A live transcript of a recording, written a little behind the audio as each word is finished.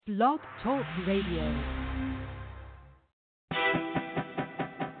Blog Talk Radio.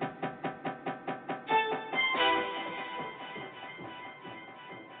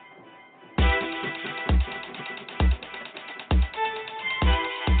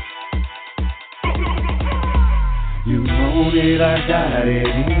 You want it, I got it,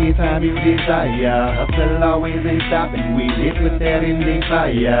 anytime you desire. Hustle always ain't stopping, we live with that in the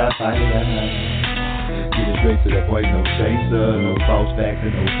fire. Get it straight to the point, no chaser, no false facts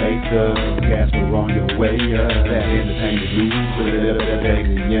and no faker. Gas we're on your way, that entertainment news, with a little bit of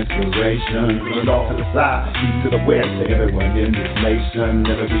daily inspiration. Put it off to the side, east to the west, to everyone in this nation.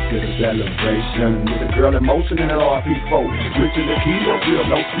 Every week is a celebration, with a girl in motion and an RP4. Switching the keyboard, we are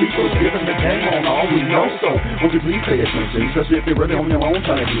no sleepers, giving the game on all we know. So, won't you please pay attention, especially if you're really on your own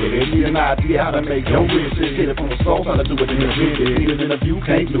trying to get it. Need an idea how to make your riches, get it from the soul, how to do it in your head. Even in a view,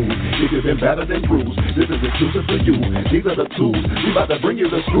 can't lose, if you've been battered and bruised. This is exclusive for you. These are the tools. We about to bring you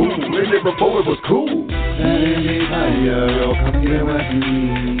to school. And it before it was cool. That is desire. Oh, come get what you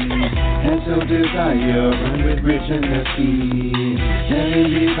need. That's your desire. Run with rich and the sea. That is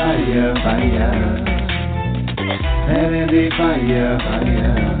desire. Fire. That is the fire.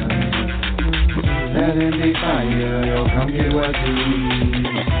 Fire. That is the fire. Oh, come get what you need.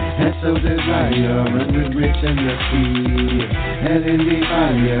 That's your desire. Run with rich and the sea. That is the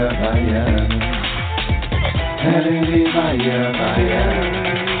fire. Fire. Having the fire.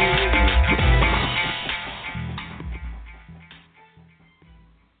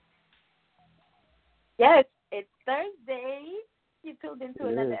 Yes, it's Thursday. You tuned into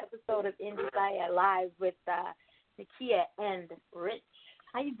another episode of Indie Fire Live with Nakia and Rich.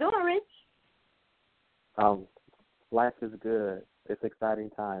 How you doing, Rich? Life is good. It's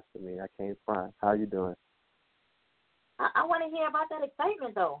exciting times for me. I can't front. How you doing? I want to hear about that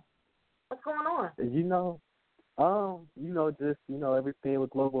excitement, though. What's going on? Everything with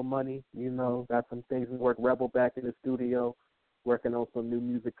Global Money, got some things in work. Rebel back in the studio, working on some new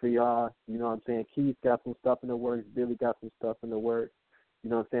music for y'all. You know what I'm saying? Keith got some stuff in the works. Billy got some stuff in the works. You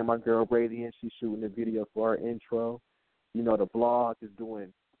know what I'm saying? My girl Radiant, she's shooting a video for our intro. The blog is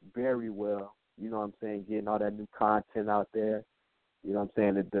doing very well. You know what I'm saying? Getting all that new content out there. You know what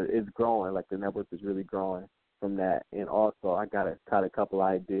I'm saying? It's growing. Like, the network is really growing from that. And also, I got a couple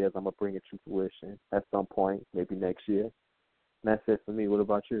ideas. I'm going to bring it to fruition at some point, maybe next year. And that's it for me. What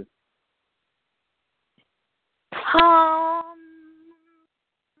about you?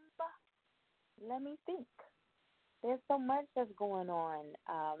 Let me think. There's so much that's going on.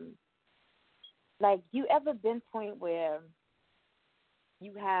 You ever been point where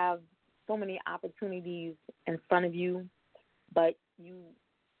you have so many opportunities in front of you, but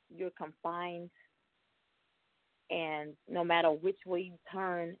you're confined, and no matter which way you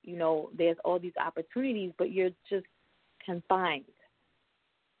turn, there's all these opportunities, but you're just confined.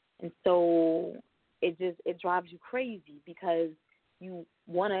 And so it drives you crazy because you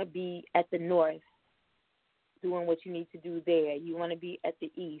want to be at the north doing what you need to do there. You want to be at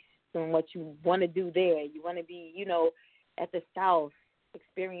the east doing what you want to do there. You want to be, at the south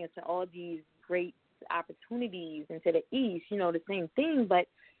experiencing all these great opportunities, and to the east, the same thing, but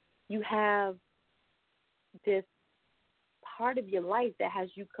you have this part of your life that has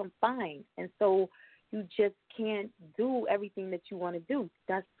you confined, and so you just can't do everything that you want to do.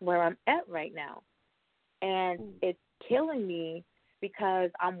 That's where I'm at right now, and it's killing me because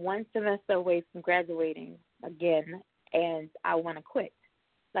I'm one semester away from graduating again, and I want to quit.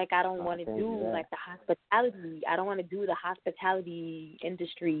 I don't want to do the hospitality. I don't want to do the hospitality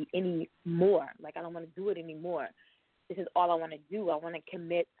industry anymore. I don't want to do it anymore. This is all I want to do. I want to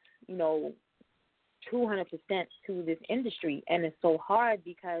commit, 200% to this industry. And it's so hard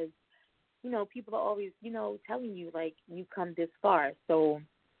because, people are always, telling you, you come this far. So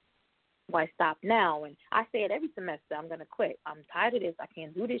why stop now? And I say it every semester, I'm going to quit. I'm tired of this. I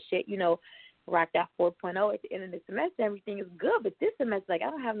can't do this shit, rock that 4.0 at the end of the semester. Everything is good, but this semester, I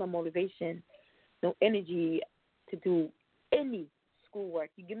don't have no motivation, no energy to do any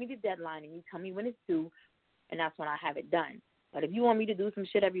schoolwork. You give me the deadline and you tell me when it's due, and that's when I have it done. But if you want me to do some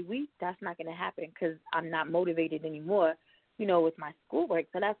shit every week, that's not going to happen because I'm not motivated anymore, with my schoolwork.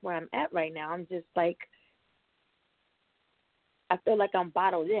 So that's where I'm at right now. I'm just I feel like I'm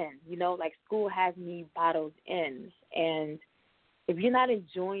bottled in, school has me bottled in. And if you're not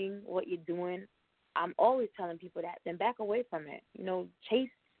enjoying what you're doing, I'm always telling people that, then back away from it. Chase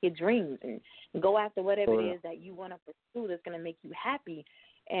your dreams and go after whatever it is that you want to pursue that's going to make you happy.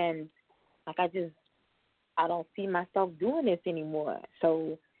 And, I don't see myself doing this anymore.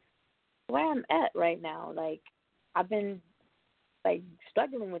 So where I'm at right now, I've been,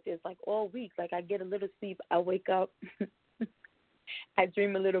 struggling with this, all week. I get a little sleep, I wake up, I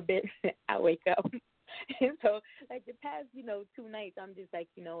dream a little bit. I wake up. And so, like the past, 2 nights, I'm just like,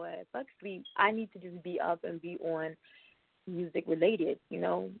 fuck sleep. I need to just be up and be on music related,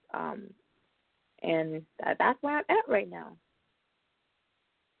 and that's where I'm at right now.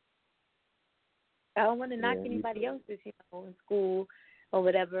 I don't want to knock anybody else's, in school or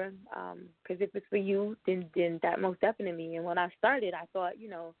whatever, because if it's for you, then that most definitely. And when I started, I thought,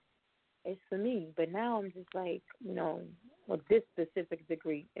 it's for me. But now I'm just like, well, this specific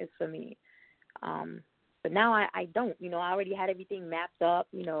degree is for me. But now I don't. I already had everything mapped up,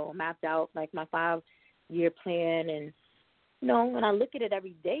 mapped out, like my 5-year plan. And, when I look at it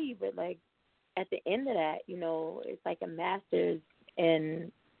every day, but, like, at the end of that, it's like a master's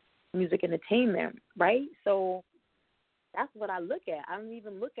in music entertainment, right? So that's what I look at. I don't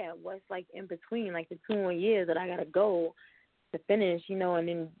even look at what's, like, in between, like the 2 more years that I got to go to finish, and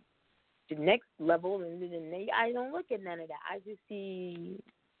then the next level, and then I don't look at none of that. I just see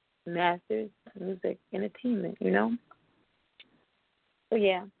master's music entertainment, So,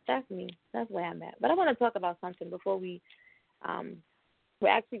 yeah, that's me. That's where I'm at. But I want to talk about something before we're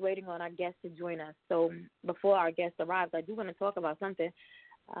actually waiting on our guest to join us. So before our guest arrives, I do want to talk about something.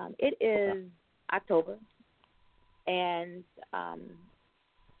 It is October, and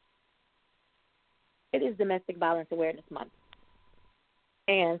it is Domestic Violence Awareness Month.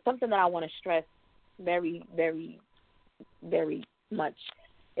 And something that I want to stress very, very, very much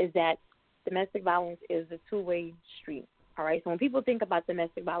is that domestic violence is a two-way street, all right? So when people think about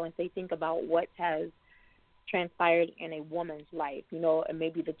domestic violence, they think about what has transpired in a woman's life, and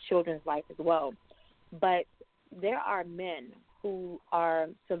maybe the children's life as well. But there are men who are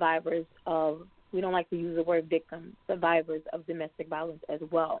survivors of, we don't like to use the word victim, survivors of domestic violence as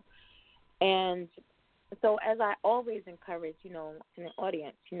well. And so as I always encourage, in the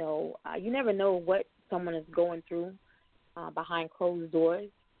audience, you never know what someone is going through behind closed doors.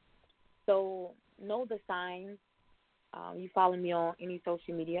 So know the signs. You follow me on any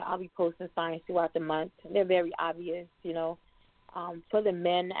social media. I'll be posting signs throughout the month. They're very obvious, for the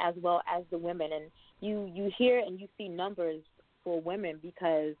men as well as the women. And you hear and you see numbers for women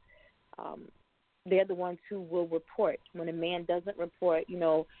because they're the ones who will report. When a man doesn't report,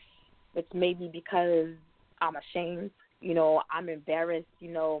 it's maybe because I'm ashamed, I'm embarrassed,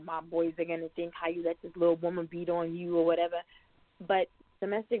 my boys are going to think how you let this little woman beat on you or whatever. But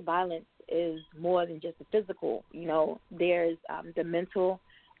domestic violence is more than just the physical. There's the mental,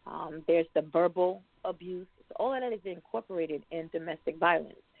 there's the verbal abuse. All of that is incorporated in domestic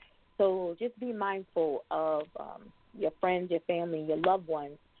violence. So just be mindful of your friends, your family, your loved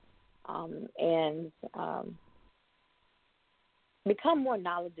ones, and become more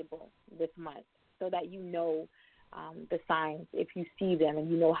knowledgeable this month so that the signs if you see them, and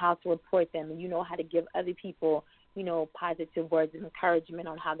you know how to report them, and you know how to give other people positive words of encouragement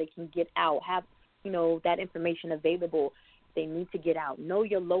on how they can get out, have, that information available. They need to get out. Know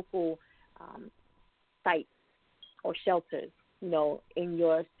your local sites or shelters, in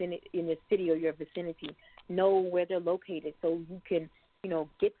your city or your vicinity. Know where they're located so you can,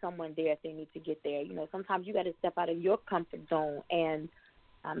 get someone there if they need to get there. Sometimes you got to step out of your comfort zone and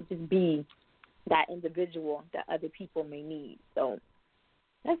just be that individual that other people may need. So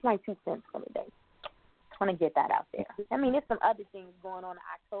that's my 2 cents for the day. Want to get that out there. I mean, there's some other things going on in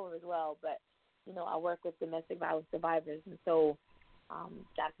October as well, but I work with domestic violence survivors, and so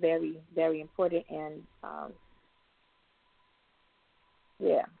that's very, very important. And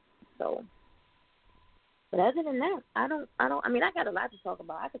yeah, so. But other than that, I got a lot to talk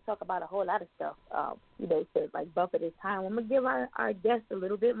about. I could talk about a whole lot of stuff. To like buffer this time. I'm gonna give our guests a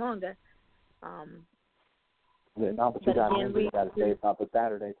little bit longer. But you got to save up for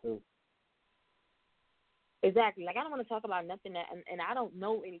Saturday too. Exactly. Like, I don't want to talk about nothing that, and I don't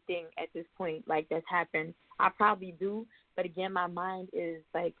know anything at this point, like, that's happened. I probably do, but again, my mind is,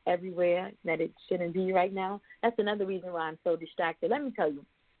 like, everywhere that it shouldn't be right now. That's another reason why I'm so distracted. Let me tell you.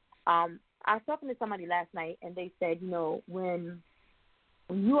 I was talking to somebody last night, and they said, when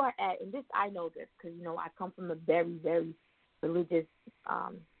you are at, and this, I know this, because, I come from a very, very religious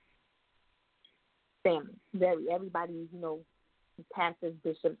family. Everybody, pastors,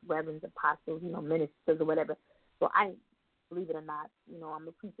 bishops, reverends, apostles, ministers or whatever. So I, believe it or not, I'm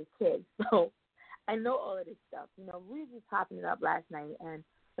a preacher's kid. So I know all of this stuff. We were just chopping it up last night, and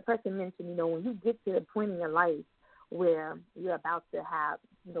the person mentioned, when you get to the point in your life where you're about to have,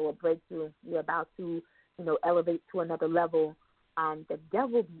 a breakthrough, you're about to, elevate to another level, the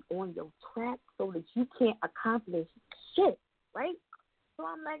devil be on your track so that you can't accomplish shit, right? So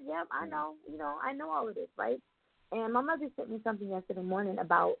I'm like, yep, I know, I know all of this, right? And my mother sent me something yesterday morning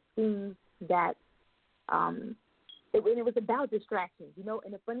about things that it was about distractions, you know.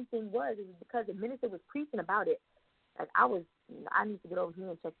 And the funny thing was, it was because the minister was preaching about it. Like I need to get over here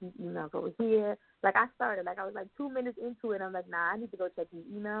and check these emails over here. Like I started, like I was like 2 minutes into it. I'm like, nah, I need to go check these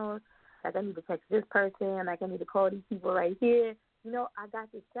emails. Like I need to text this person. Like I need to call these people right here. You know, I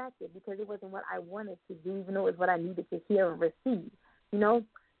got distracted because it wasn't what I wanted to do, even though it was what I needed to hear and receive. You know,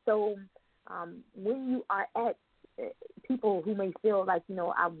 so when you are at people who may feel like, you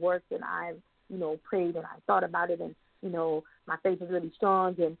know, I've worked and I've, you know, prayed and I thought about it and, you know, my faith is really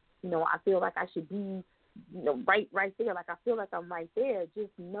strong and, you know, I feel like I should be, you know, right there. Like I feel like I'm right there.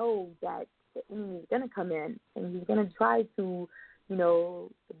 Just know that the enemy is going to come in and he's going to try to, you know,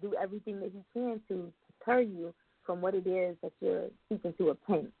 do everything that he can to deter you from what it is that you're seeking to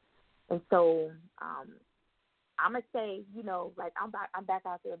obtain. And so I'm going to say, you know, like I'm back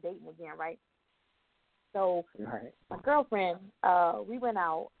out there dating again, right? So my girlfriend, we went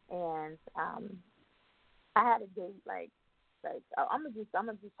out and I had a date like I'm gonna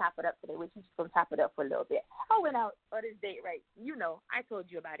just chop it up today. We're just gonna chop it up for a little bit. I went out on this date, right? You know, I told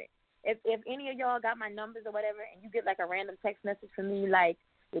you about it. If any of y'all got my numbers or whatever, and you get like a random text message from me, like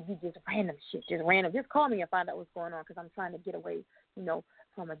it'd be just random shit, just call me and find out what's going on because I'm trying to get away, you know,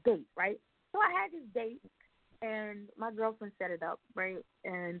 from a date, right? So I had this date, and my girlfriend set it up, right?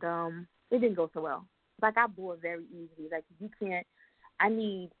 And it didn't go so well. Like I bore very easily. Like you can't. I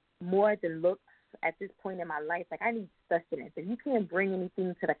need more than looks at this point in my life. Like I need sustenance. If you can't bring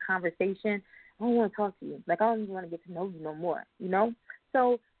anything to the conversation, I don't want to talk to you. Like I don't even want to get to know you no more. You know.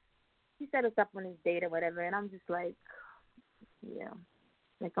 So he set us up on his date or whatever, and I'm just like, yeah,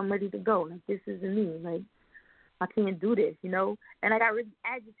 like I'm ready to go. Like this isn't me. Like I can't do this. You know. And I got really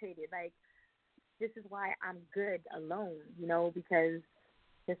agitated. Like this is why I'm good alone. You know, because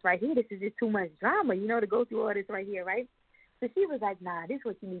this right here, this is just too much drama, you know, to go through all this right here, right? So she was like, nah, this is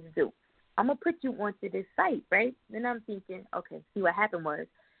what you need to do. I'm going to put you onto this site, right? And I'm thinking, okay, see what happened was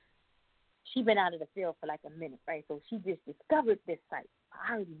she been out of the field for like a minute, right? So she just discovered this site.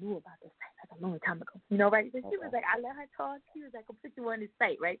 I already knew about this site like a long time ago, you know, right? So she was like, I let her talk. She was like, I'll put you on this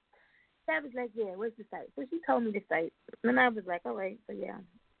site, right? So I was like, yeah, where's the site? So she told me the site. And I was like, all right, so yeah.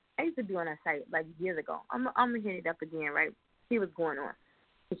 I used to be on that site like years ago. I'm going to hit it up again, right? See what's going on.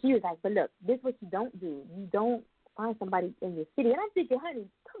 And she was like, but look, this is what you don't do. You don't find somebody in your city. And I'm thinking, honey,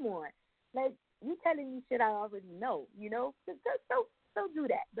 come on. Like, you telling me shit I already know, you know? So don't do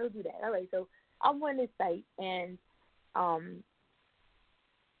that. Don't do that. All right, so I'm on this site, and I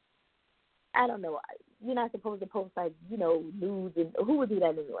don't know. You're not supposed to post, like, you know, nudes, and who would do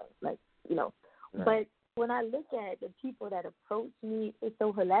that anyway? Like, you know. Right. But when I look at the people that approach me, it's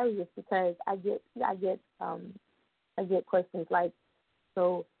so hilarious because I get questions like,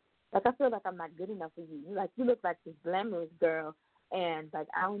 so, like, I feel like I'm not good enough for you. Like, you look like this glamorous girl, and, like,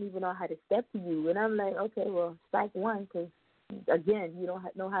 I don't even know how to step to you. And I'm like, okay, well, strike one, because, again, you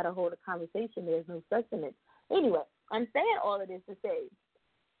don't know how to hold a conversation. There's no sustenance. Anyway, I'm saying all of this to say,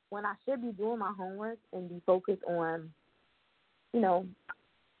 when I should be doing my homework and be focused on, you know,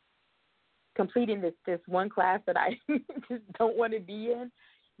 completing this one class that I just don't want to be in,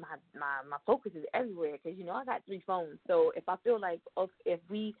 my focus is everywhere because, you know, I got 3 phones. So if I feel like if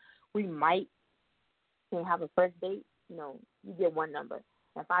we might can have a first date, you know, you get one number.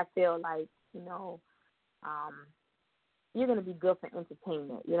 If I feel like, you know, you're going to be good for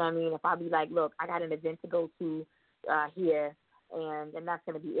entertainment, you know what I mean? If I be like, look, I got an event to go to here, and that's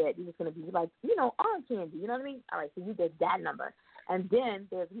going to be it. You're just going to be like, you know, arm candy, you know what I mean? All right, so you get that number. And then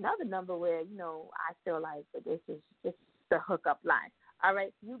there's another number where, you know, I feel like this is just the hookup line. All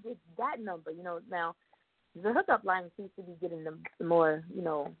right, you get that number, you know. Now, the hookup line seems to be getting the more, you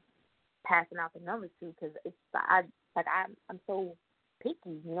know, passing out the numbers to, because I'm so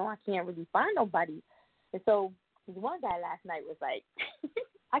picky, you know. I can't really find nobody. And so this one guy last night was like,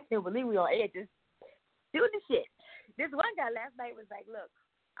 I can't believe we on air just doing the shit. This one guy last night was like, look,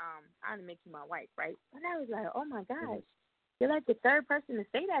 I'm going to make you my wife, right? And I was like, oh, my gosh, you're like the third person to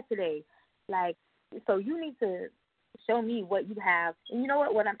say that today. Like, so you need to show me what you have. And you know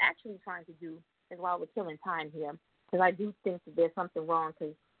what I'm actually trying to do is, while we're killing time here, because I do think that there's something wrong,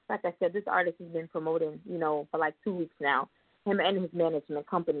 because, like I said, this artist has been promoting, you know, for like 2 weeks now, him and his management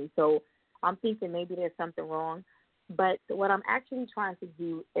company. So I'm thinking maybe there's something wrong. But what I'm actually trying to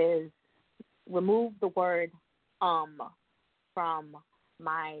do is remove the word from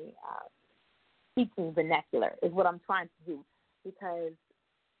my speaking vernacular is what I'm trying to do, because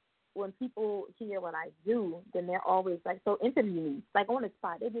when people hear what I do, then they're always like, so interview me, like on the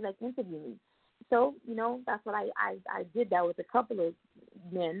spot. They'd be like, interview me. So, you know, that's what I did that with a couple of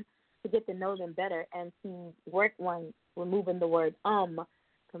men to get to know them better and to work on removing the word from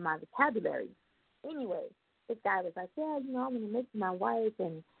my vocabulary. Anyway, this guy was like, yeah, I'm going to make you my wife,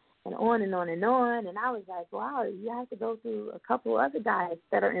 and on and on and on. And I was like, wow, you have to go through a couple other guys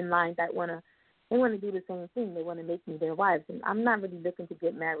that are in line that they want to do the same thing. They want to make me their wives. And I'm not really looking to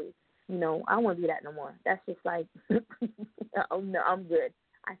get married. I don't want to do that no more. That's just like, oh, no, I'm good.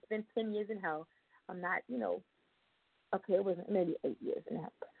 I spent 10 years in hell. I'm not, okay, it wasn't maybe 8 years in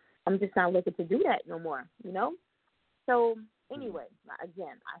hell. I'm just not looking to do that no more, So anyway,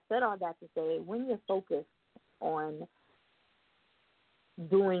 again, I said all that to say when you're focused on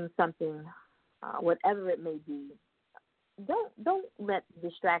doing something, whatever it may be, don't let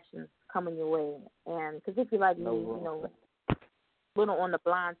distractions come in your way. And because if you're like me, little on the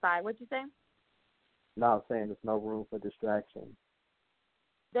blind side, what you say? No, I'm saying there's no room for distraction.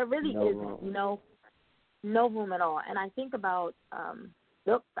 There really isn't, no room at all. And I think about, I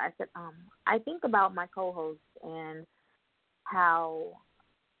think about my co-host and how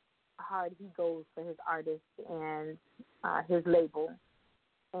hard he goes for his artist and his label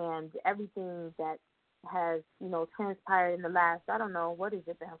and everything that has, transpired in the last, I don't know, what is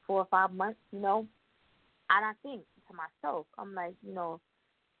it, been 4 or 5 months, And I think to myself, I'm like,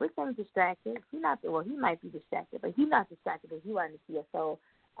 Rick ain't distracted. He might be distracted, but he's not distracted because he wanted to see us. So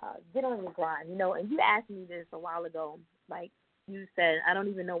get on your grind, And you asked me this a while ago, like you said, I don't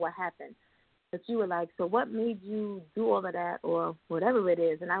even know what happened. But you were like, so what made you do all of that or whatever it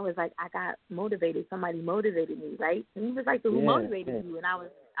is? And I was like, I got motivated. Somebody motivated me, right? And he was like, so who motivated you? And I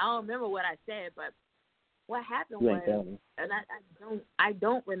don't remember what I said, but what happened was, and I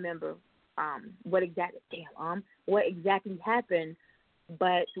don't remember what exactly happened,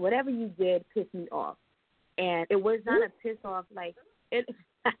 but whatever you did pissed me off. And it was not a piss off like it.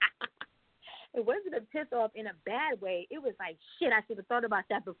 It wasn't a piss off in a bad way. It was like, shit, I should have thought about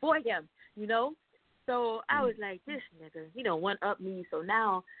that before him, So I was like, this nigga, one up me. So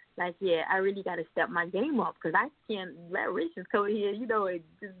now, like, yeah, I really got to step my game up because I can't let Rich just come here, and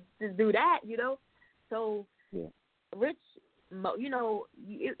just do that, So Rich,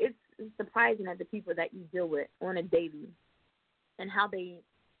 it's surprising at the people that you deal with on a daily and how they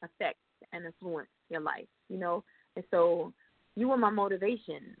affect and influence your life, And so you were my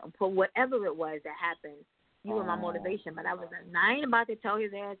motivation for whatever it was that happened. You were my motivation, but I was like, I ain't about to tell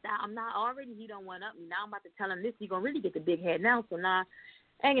his ass that. I'm not already. He don't want up me. Now I'm about to tell him this. He gonna really get the big head now. So now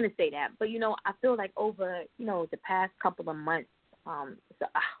I ain't gonna say that. But I feel like over the past couple of months,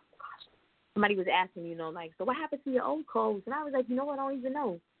 somebody was asking like, so what happened to your old clothes? And I was like, I don't even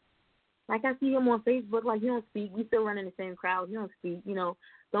know. Like I see him on Facebook, like he don't speak. We still running the same crowd. He don't speak.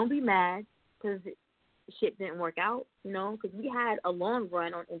 Don't be mad because shit didn't work out, because we had a long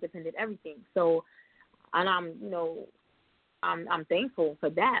run on independent everything. So, and I'm thankful for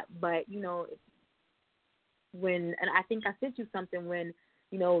that. But and I think I sent you something when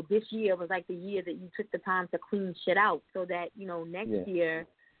this year was like the year that you took the time to clean shit out, so that next year,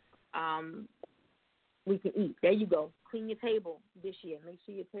 we can eat. There you go. Clean your table this year. Make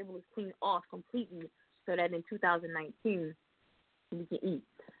sure your table is cleaned off completely, so that in 2019 we can eat.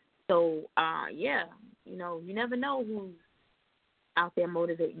 So, you never know who's out there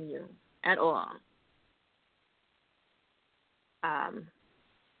motivating you at all.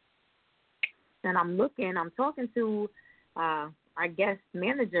 And I'm talking to our guest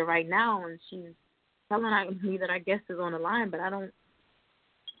manager right now, and she's telling me that our guest is on the line, but I don't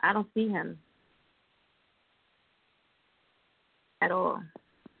see him at all.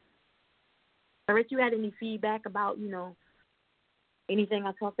 So, Rich, you had any feedback about, anything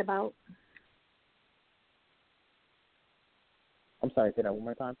I talked about? I'm sorry, say that one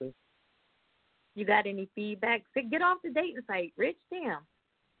more time, please. You got any feedback? So get off the dating site, Rich. Damn.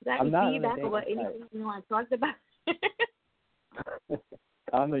 You got any feedback about anything you want to talk about?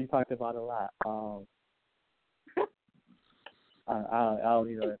 I know you talked about a lot. I don't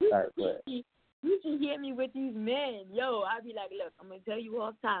even know where to start, but you should hit me with these men. Yo, I'd be like, look, I'm going to tell you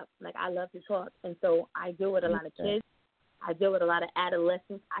off top, like, I love to talk. And so I deal with a lot of kids. I deal with a lot of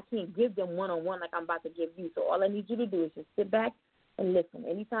adolescents. I can't give them one-on-one like I'm about to give you. So all I need you to do is just sit back and listen.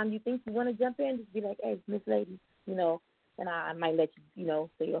 Anytime you think you want to jump in, just be like, hey, Miss Lady, and I might let you,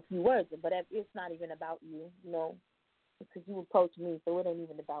 say a few words. But it's not even about you, because you approach me, so it ain't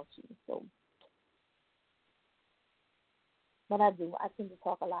even about you. So, but I do. I tend to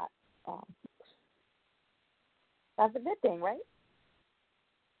talk a lot. That's a good thing, right?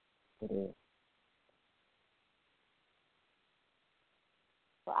 it is.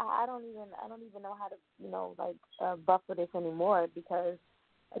 So I don't even know how to buffer this anymore, because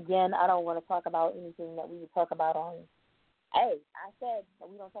again, I don't want to talk about anything that we would talk about on. Hey, I said that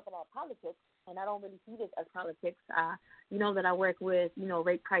we don't talk about politics, and I don't really see this as politics. You know that I work with,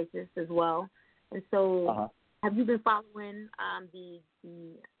 rape crisis as well, And so, Uh-huh. have you been following the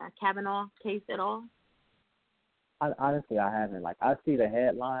Kavanaugh case at all? Honestly, I haven't. Like, I see the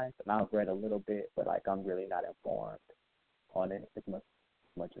headlines, and I've read a little bit, but, like, I'm really not informed on it as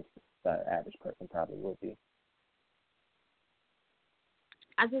much as the average person probably would be.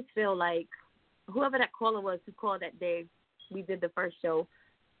 I just feel like whoever that caller was who called that day we did the first show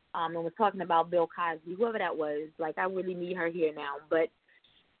and was talking about Bill Cosby, whoever that was, like, I really need her here now. But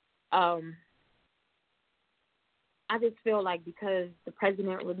I just feel like because the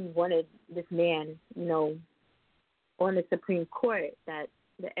president really wanted this man, you know, on the Supreme Court, that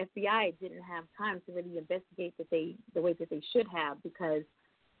the FBI didn't have time to really investigate the way that they should have, because,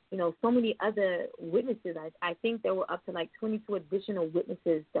 you know, so many other witnesses. I think there were up to like 22 additional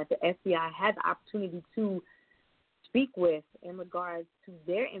witnesses that the FBI had the opportunity to speak with in regards to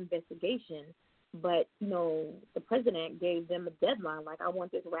their investigation. But, you know, the president gave them a deadline, like, I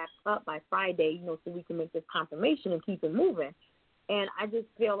want this wrapped up by Friday, you know, so we can make this confirmation and keep it moving. And I just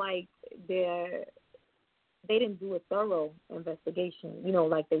feel like they didn't do a thorough investigation, you know,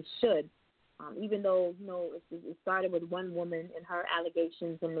 like they should. Even though, you know, it started with one woman and her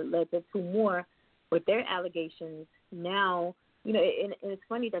allegations and it led to two more with their allegations. Now, you know, and it's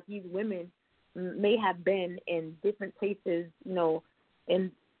funny that these women may have been in different places, you know,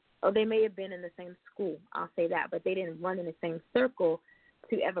 or they may have been in the same school, I'll say that, but they didn't run in the same circle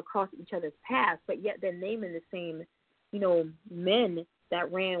to ever cross each other's paths, but yet they're naming the same, you know, men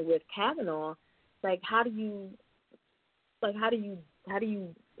that ran with Kavanaugh. Like, how do you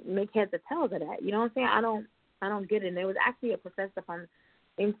make heads or tails of that? You know what I'm saying? I don't get it. And there was actually a professor from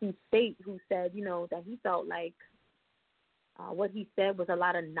NC State who said, you know, that he felt like what he said was a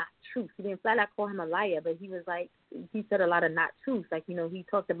lot of not truth. He didn't flat out call him a liar, but he was like, he said a lot of not truth. Like, you know, he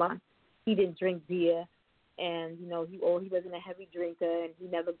talked about he didn't drink beer, and, you know, he wasn't a heavy drinker, and he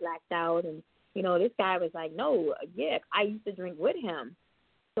never blacked out. And, you know, this guy was like, no, yeah, I used to drink with him.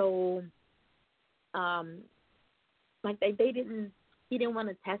 So, like he didn't want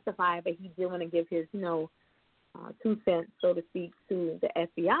to testify, but he did want to give his, you know, 2 cents, so to speak, to the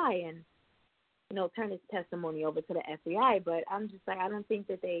FBI and, you know, turn his testimony over to the FBI. But I'm just like, I don't think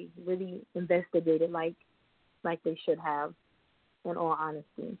that they really investigated like they should have, in all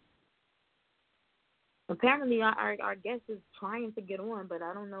honesty. Apparently, our guest is trying to get on, but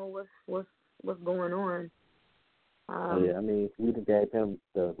I don't know what's going on. Yeah, I mean, we done gave him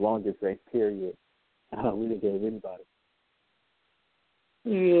the longest grace period. We didn't give anybody.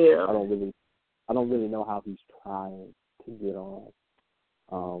 Yeah. I don't really know how he's trying to get on.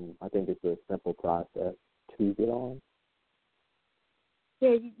 I think it's a simple process to get on.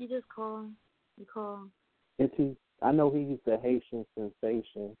 Yeah, you just call. You call. Is he? I know he's the Haitian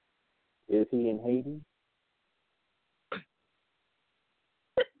sensation. Is he in Haiti?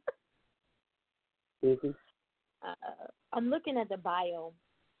 Is he? I'm looking at the bio,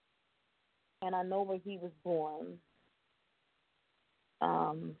 and I know where he was born.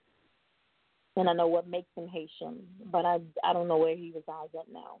 And I know what makes him Haitian, but I don't know where he resides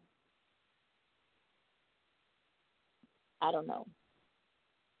at now. I don't know.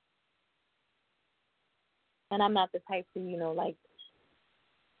 And I'm not the type to, you know, like,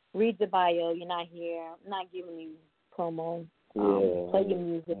 read the bio, you're not here, I'm not giving you promo, play your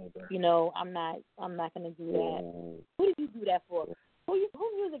music, you know, I'm not going to do that. Who did you do that for? Who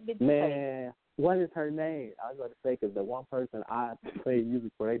music did you play? Man, what is her name? I was about to say, because the one person I played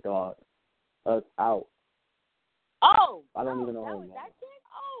music for, they dog us out. Oh! I don't even know her that was name. that chick?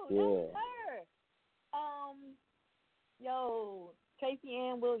 Oh, yeah. That was her. Tracy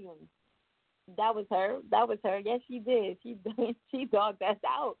Ann Williams. That was her. Yes, she did. She dogged us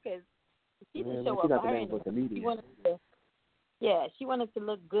out because she didn't show up for her anymore. She wanted to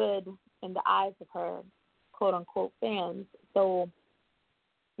look good in the eyes of her quote-unquote fans. So,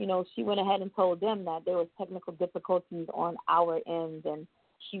 you know, she went ahead and told them that there was technical difficulties on our end, and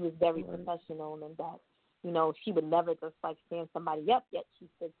she was very professional, and that, you know, she would never just, like, stand somebody up, yet she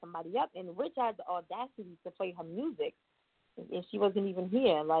stood somebody up. And Rich had the audacity to play her music, and she wasn't even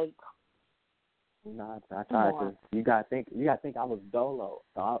here. Like, no, I tried to. You gotta think I was dolo,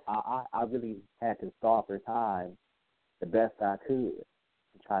 so I really had to stall for time the best I could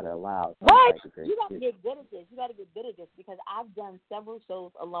to try to allow. What? You got to get good at this. Because I've done several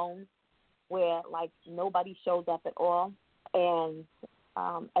shows alone where, like, nobody showed up at all. And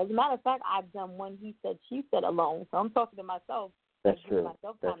as a matter of fact, I've done one he said, she said alone. So I'm talking to myself. That's like, true.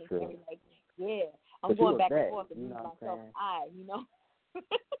 Myself That's commentary, true. like, yeah, I'm but going back and vet, forth and you know myself what I'm saying? you know.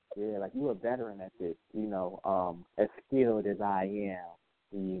 Yeah, like, you're a veteran at this, you know. As skilled as I am,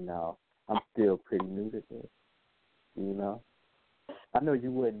 you know, I'm still pretty new to this, you know. I know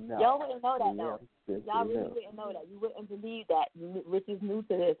you wouldn't know. Y'all wouldn't know that, though. Y'all really wouldn't know that. You wouldn't believe that. Rich is new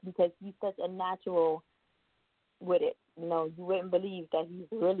to this because he's such a natural with it. You know, you wouldn't believe that he's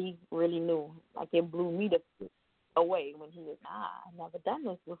really, really new. Like, it blew me away when he was, I've never done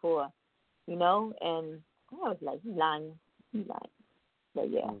this before, you know? And I was like, he's lying. But,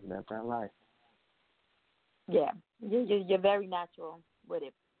 yeah. That's not life. Yeah. You're very natural with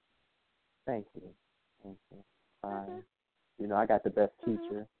it. Thank you. You know, I got the best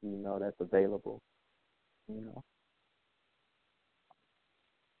teacher, you know, that's available, you know.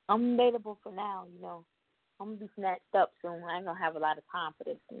 I'm available for now, you know. I'm going to be snatched up soon. I ain't going to have a lot of time for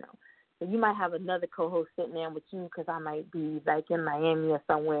this, you know. So you might have another co-host sitting there with you because I might be, like, in Miami or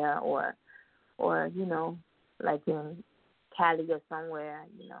somewhere or you know, like in Cali or somewhere,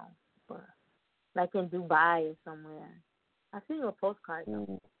 you know, or like in Dubai or somewhere. I see your postcard,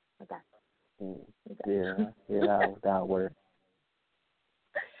 though. I got Yeah, that'll work.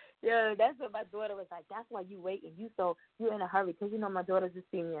 Yeah, that's what my daughter was like. That's why you waiting. You're in a hurry because, you know, my daughter's a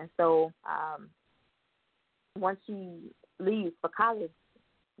senior. So once she leaves for college,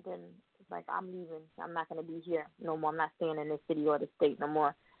 then it's like, I'm leaving. I'm not going to be here no more. I'm not staying in this city or the state no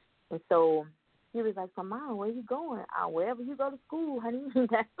more. And so she was like, so, Mom, where you going? Wherever you go to school, honey,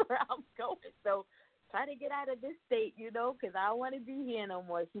 that's where I'm going. So try to get out of this state, you know, because I don't want to be here no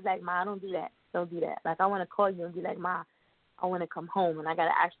more. She's like, Ma, don't do that. Don't do that. Like, I want to call you and be like, Ma, I want to come home, and I got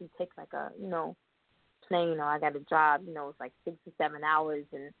to actually take, like, a, you know, plane, or I got a job, you know, it's like 6 to 7 hours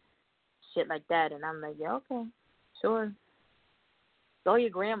and shit like that. And I'm like, yeah, okay, sure. So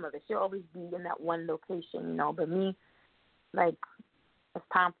your grandmother, she'll always be in that one location, you know. But me, like, it's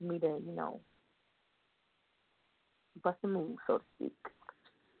time for me to, you know, bust a move, so to speak.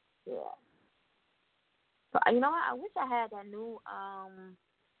 Yeah. So, you know what? I wish I had that new, I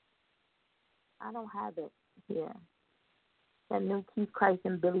don't have it here. That new Keith Christ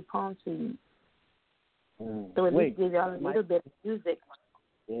and Billy Palmtree. So it just gives y'all a little bit of music.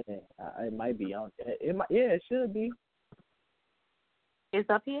 Yeah, it might be on. It should be. It's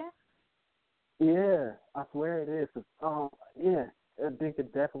up here? Yeah, I swear it is. Yeah, I think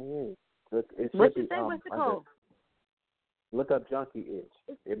it definitely is. What's it called? Look up Junkie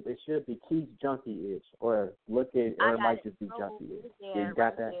Itch. It should be Keith Junkie Itch, or it might just be Junkie Itch. Yeah, you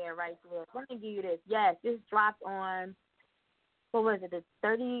got that? Right there. Let me give you this. Yes, this dropped on, what was it, the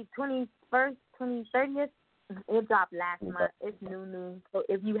 21st, 30th? It dropped last month. It's new. So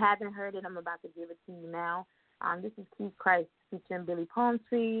if you haven't heard it, I'm about to give it to you now. This is Keith Christ featuring Billy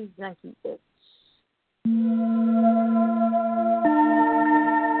Palmtree, Junkie Itch.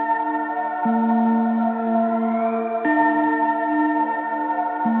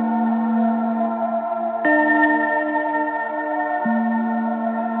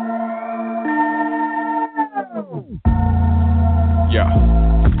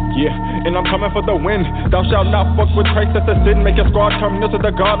 Yeah, and I'm coming for the win. Thou shalt not fuck with Christ, that's a sin. Make your squad come near to the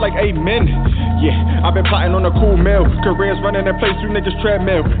God like amen. Yeah, I've been plotting on a cool meal. Careers running in place, you niggas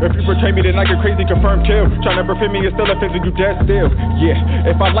treadmill. If you betray me, then I get crazy, confirmed kill. Trying to befit me is still offensive, you dead still. Yeah,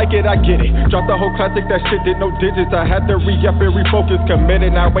 if I like it, I get it. Drop the whole classic, that shit did no digits. I had to re-up and refocus,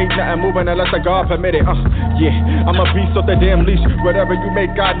 committed. Now ain't nothing moving unless the God permit it. Yeah, I'm a beast off the damn leash. Whatever you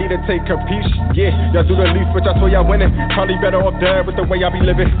make, God need to take capiche. Yeah, y'all do the least, but y'all swear y'all winning. Probably better off dead with the way I be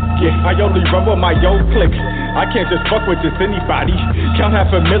living. Yeah, I only rumble my click. I can't just fuck with just anybody. Count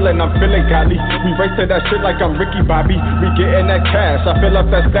 $500,000, I'm feeling godly. We race to that shit like I'm Ricky Bobby. We getting that cash, I fill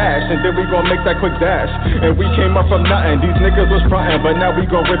up that stash, and then we gon' make that quick dash. And we came up from nothing, these niggas was frontin', but now we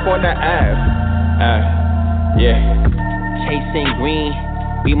gon' whip on that ass. Yeah. Chasing green,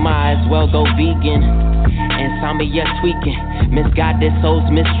 we might as well go vegan. Insomnia tweaking, misguided souls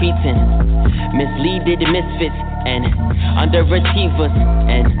mistreating, misleaded misfits and underachievers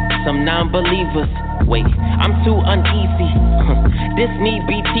and some non-believers. Wait, I'm too uneasy. This need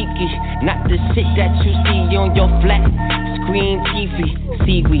be tiki, not the shit that you see on your flat screen TV.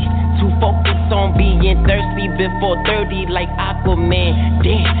 See, we too focused on being thirsty before 30 like Aquaman.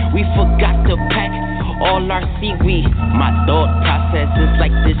 Damn, we forgot to pack all our seaweed. My thought process is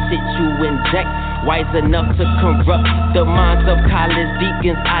like the shit you inject, wise enough to corrupt the minds of college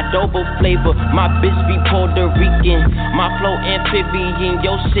deacons. Adobo flavor, my bitch be Puerto Rican. My flow amphibian,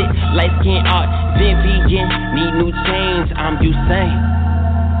 your shit light skin art, then vegan. Need new chains, I'm Usain.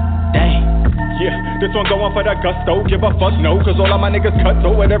 Dang. Yeah, this one going for the gusto. Give a fuck no, cause all of my niggas cut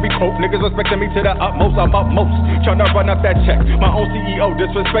though. At every cope, niggas respecting me to the utmost. I'm upmost, tryna run up that check. My own CEO,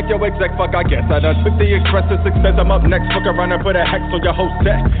 disrespect your exec. Fuck, I guess I done took the express to success. I'm up next, fuck around and put a hex on your whole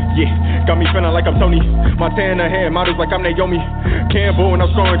set. Yeah, got me feeling like I'm Tony. Montana hair, models like I'm Naomi. Campbell and I'm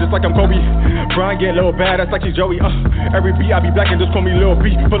scoring just like I'm Kobe. Brian get a little bad, that's like he's Joey. Every beat I be black and just call me Lil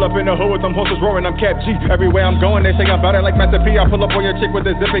B. Pull up in the hood with them horses roaring, I'm Cap G. Everywhere I'm going, they say I'm about it like Master P. I pull up on your chick with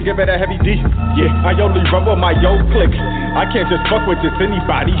a zip and give it a heavy D. Yeah, I only run with my yo click. I can't just fuck with just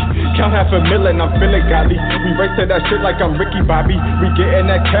anybody. Count $500,000, I'm feeling godly. We race to that shit like I'm Ricky Bobby. We getting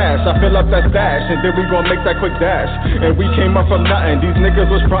that cash, I fill up that stash, and then we gon' make that quick dash. And we came up from nothing, these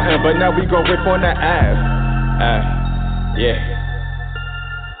niggas was frontin', but now we gon' whip on that ass. Yeah.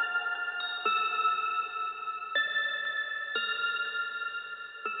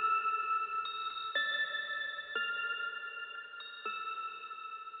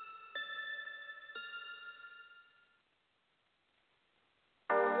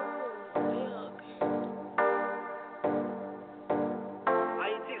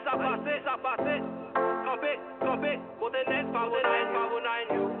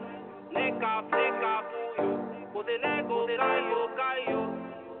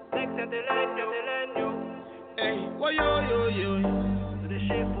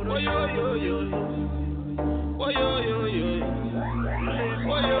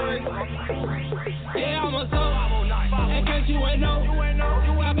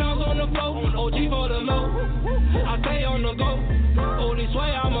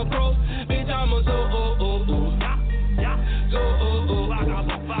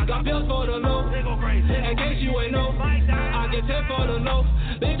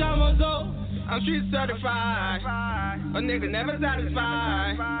 I'm street certified, a nigga never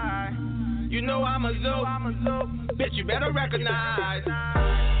satisfied. You know I'm a zoo, bitch you better recognize.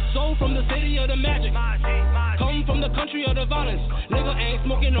 Soul from the city of the magic, come from the country of the violence. Nigga ain't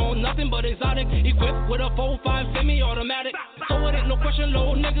smoking on nothing but exotic, equipped with a 4.5 semi-automatic. So it ain't no question,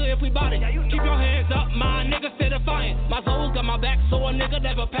 low nigga, if we bout it. Keep your hands up, my nigga stay defiant. My soul's got my back, so a nigga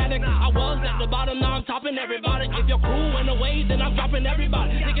never panic. I was at the bottom, now I'm topping everybody. If your crew in the way, then I'm dropping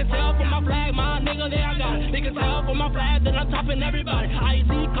everybody. They can tell from my flag, my nigga, there I got it. They can tell from my flag, then I'm topping everybody.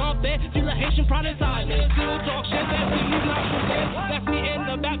 IEC, confet, feel a Haitian pride inside me. Still talk shit, that's me, leave not forget. That's me in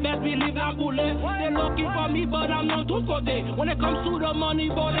the back, best believe I'm bullet. They're looking for me, but I'm not too côté. When it comes to the money,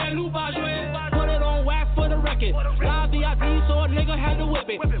 boy, that new jouer. Put it on wax for the record. Live VIP, so a nigga had to whip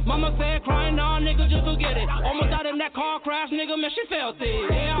it. Mama said crying, nah, nigga, just forget it. Almost died in that car crash, nigga, man, she felt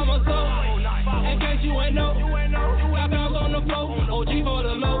it. Yeah, I'm a soul. In case you ain't know, got bells on the floor. OG for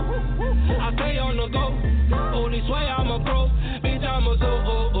the low. I stay on the go. Only swear I'm a pro. Bitch, I'm a soul.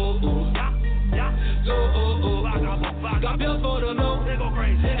 Got bills for the low.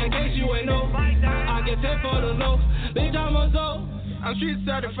 In case you ain't know, I get 10 for the low. Bitch, I'm a soul. I'm street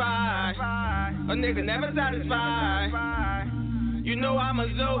certified. A nigga never satisfied. You know I'm a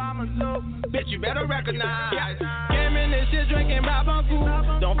zoo. Bitch, you better recognize. Came in this shit drinking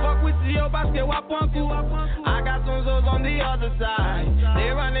Babanku. Don't fuck with Theo Basket Wapanku. I got some Zoes on the other side. They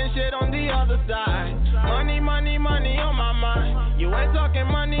running shit on the other side. Money, money, money on my mind. You ain't talking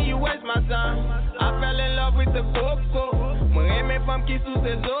money, you waste my time. I fell in love with the coco. Mwen from Kisu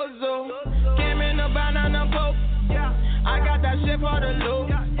se Zozo. Came in a banana boat. I got that shit for the low.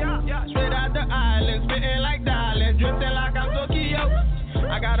 Straight out the island, spitting like darling, drifting like I'm Tokyo.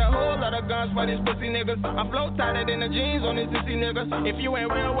 I got a whole lot of guns for these pussy niggas. I flow tighter than the jeans on these sissy niggas. If you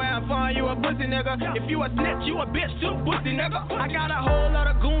ain't real where I'm from, you a pussy nigga. If you a snitch, you a bitch too, pussy nigga. I got a whole lot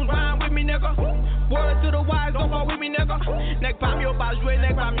of goons riding with me, nigga. Word to the wise, don't fuck with me, nigga. Nèg pas mieux pas jouer,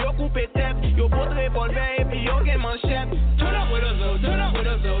 nèg pas mieux couper tête. Yo pose revolver et puis yo get manchette. Turn up with a zoo, turn up with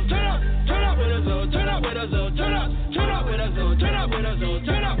a zoo, turn up with a zoo, turn up with a zoo, turn up with a zoo, turn up with a zoo,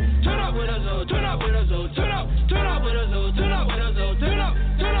 turn up with a zoo, turn up with a zoo, turn up with a zoo, turn up with a zoo, turn up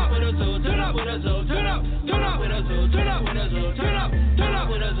with a zoo, turn up with a zoo, turn up with a zoo, turn up with a zoo, turn up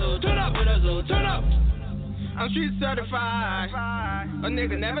with a zoo, turn up with a zoo, turn up. I'm street certified. A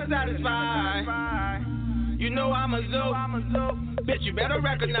nigga never satisfied. You know I'm a zoo. Bitch, you better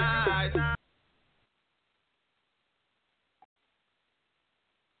recognize.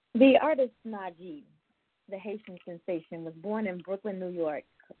 The artist Najee, the Haitian sensation, was born in Brooklyn, New York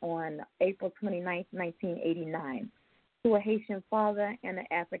on April 29, 1989, to a Haitian father and an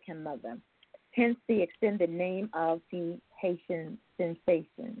African mother, hence the extended name of the Haitian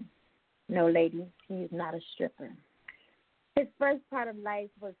sensation. No, ladies, he is not a stripper. His first part of life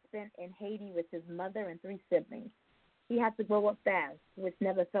was spent in Haiti with his mother and 3 siblings. He had to grow up fast, which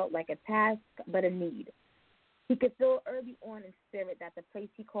never felt like a task but a need. He could feel early on in spirit that the place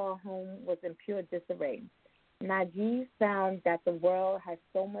he called home was in pure disarray. Najee found that the world has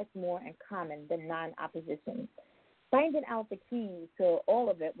so much more in common than non-opposition. Finding out the key to all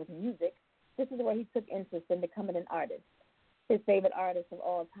of it was music. This is where he took interest in becoming an artist. His favorite artist of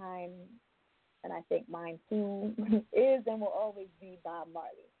all time, and I think mine too, is and will always be Bob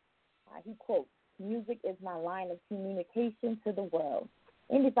Marley. He quotes, "Music is my line of communication to the world."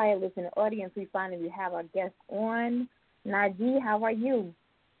 Indie Fire listening audience, we finally have our guest on. Najee, how are you?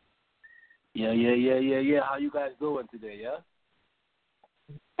 Yeah. How you guys doing today, yeah?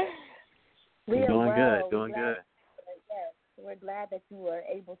 We are doing well. good. Yes, we're glad that you were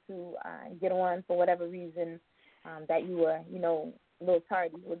able to get on for whatever reason that you were, a little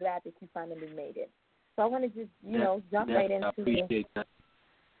tardy. We're glad that you finally made it. So I want to just, jump right into. I appreciate that.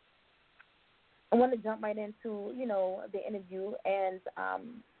 I want to jump right into, the interview. And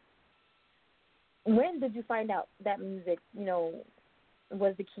when did you find out that music,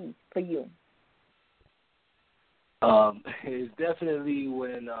 was the key for you? It's definitely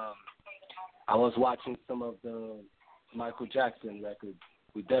when I was watching some of the Michael Jackson records.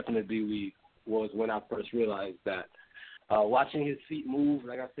 Was when I first realized that watching his feet move,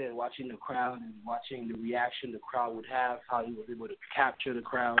 like I said, watching the crowd and watching the reaction the crowd would have, how he was able to capture the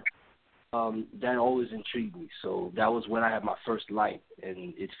crowd, that always intrigued me. So that was when I had my first light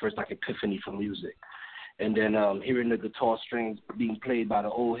and its first epiphany for music. And then hearing the guitar strings being played by the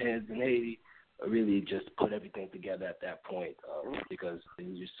old heads in Haiti really just put everything together at that point, because they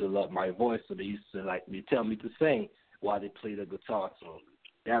used to love my voice, so they used to tell me to sing while they played the guitar. So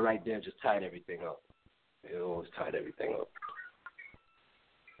that right there just tied everything up. It always tied everything up.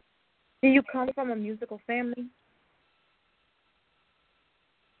 Do you come from a musical family?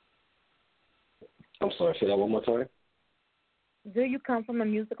 I'm sorry, say that one more time. Do you come from a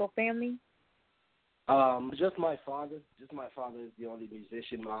musical family? Just my father. Just my father is the only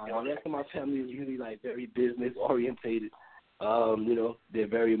musician. The rest of my family is really very business orientated. They're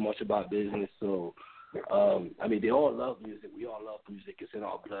very much about business. So, they all love music. We all love music. It's in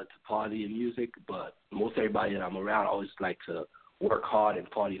our blood to party and music. But most everybody that I'm around always like to work hard and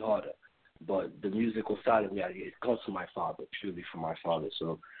party harder. But the musical side of me, it comes from my father, purely from my father.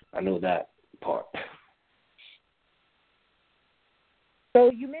 So I know that part. So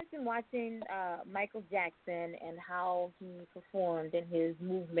you mentioned watching Michael Jackson and how he performed in his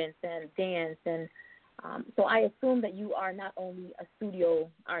movements and dance, and so I assume that you are not only a studio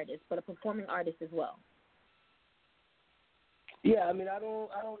artist but a performing artist as well. Yeah, I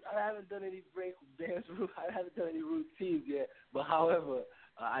haven't done any break dance. I haven't done any routines yet. But however,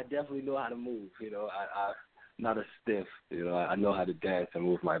 I definitely know how to move. I'm not a stiff. I know how to dance and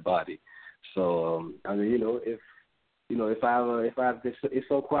move my body. So if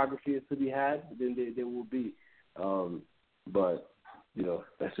so choreography is to be had, then there will be. But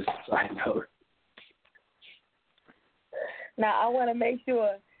that's just I know. Now I want to make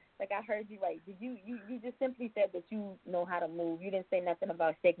sure, I heard you right. Did you just simply said that you know how to move? You didn't say nothing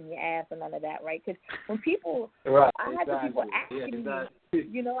about shaking your ass or none of that, right? Because when people, right, I had people ask me, I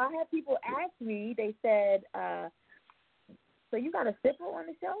had people ask me. They said, "So you got a stripper on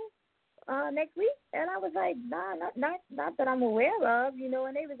the show next week?" And I was like, "Nah, not that I'm aware of,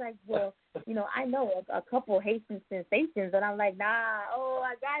 And they was like, "Well, I know a couple Haitian sensations," and I'm like, "Nah,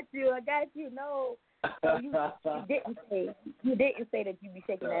 I got you, no." So you didn't say that you be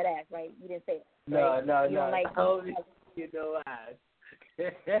shaking that ass, right? You didn't say that. Right? No. You don't like only ass.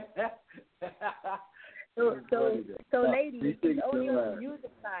 So ladies, it's only on the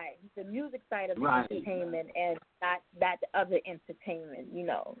music side. The music side of entertainment, and not the other entertainment,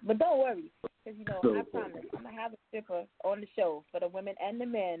 But don't worry, because I promise I'm gonna have a stripper on the show for the women and the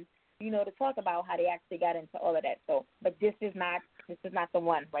men, to talk about how they actually got into all of that. So, but this is not the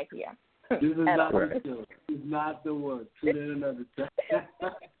one right here. This is not the one. This is not the one. Put it another time.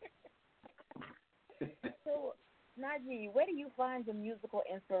 So, Najee, where do you find your musical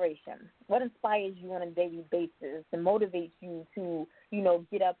inspiration? What inspires you on a daily basis and motivates you to,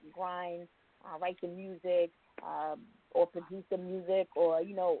 get up, grind, write the music, or produce the music, or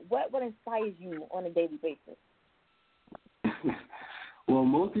what inspires you on a daily basis? Well,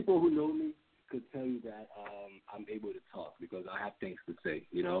 most people who know me could tell you that I'm able to talk because I have things to say,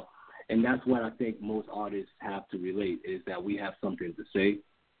 and that's what I think most artists have to relate is that we have something to say.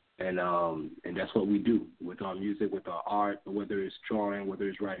 And that's what we do with our music, with our art, whether it's drawing, whether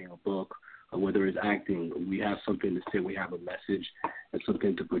it's writing a book, or whether it's acting. We have something to say. We have a message and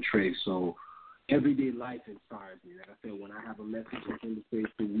something to portray. So everyday life inspires me. Like I said, when I have a message, something to say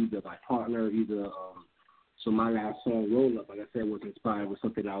to either my partner, either So my last song, Roll Up, like I said, was inspired with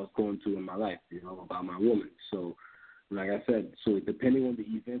something I was going through in my life, about my woman. So, like I said, so depending on the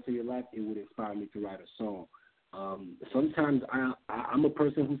events of your life, it would inspire me to write a song. Sometimes I'm a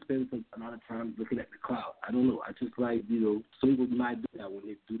person who spends a lot of time looking at the clouds. I don't know. I just like, some people might do that when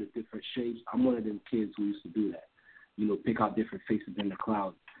they do the different shapes. I'm one of them kids who used to do that, pick out different faces in the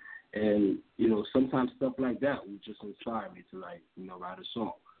clouds. And, sometimes stuff like that would just inspire me to, write a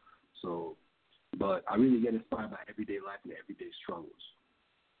song. So, but I really get inspired by everyday life and everyday struggles.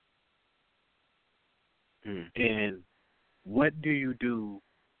 And what do you do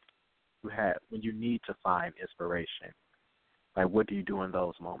when you need to find inspiration? Like, what do you do in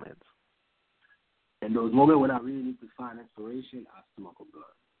those moments? In those moments when I really need to find inspiration, I smoke a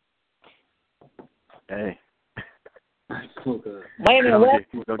blunt. Hey. I smoke a... Wait a minute, what?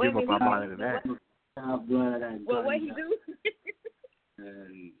 Don't give up my mind in that. Well, what you do?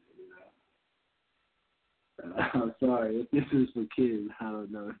 And, I'm sorry, if this is for kids, I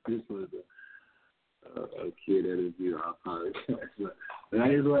don't know if this was a kid interview, I apologize. But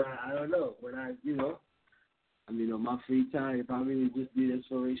that is what I don't know. When on my free time, if I really just need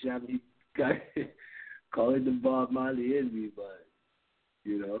inspiration, I be call it the Bob Marley in me. But,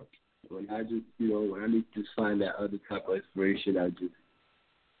 when I just, when I need to find that other type of inspiration, I just,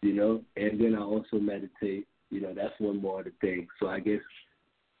 and then I also meditate. That's one more of the thing. So I guess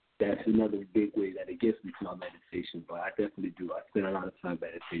that's another big way that it gets me to my meditation. But I definitely do. I spend a lot of time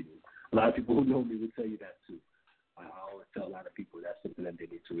meditating. A lot of people who know me will tell you that too. I always tell a lot of people that's something that they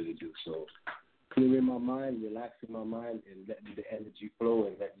need to really do. So clearing my mind, relaxing my mind, and letting the energy flow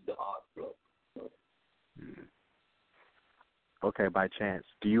and letting the art flow. So. Okay, by chance,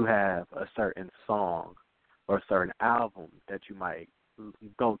 do you have a certain song or a certain album that you might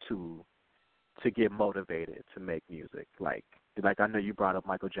go to get motivated to make music? Like I know you brought up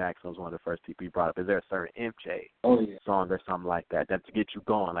Michael Jackson was one of the first people you brought up. Is there a certain MJ song or something like that to get you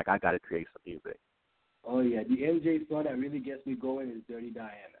going? Like, I got to create some music. Oh, yeah. The MJ song that really gets me going is Dirty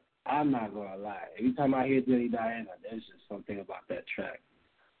Diana. I'm not going to lie. Every time I hear Dirty Diana, there's just something about that track.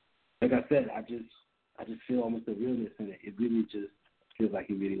 Like I said, I just feel almost a realness in it. It really just feels like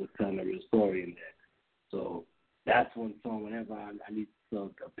he really was telling a real story in there. So that's one song whenever I need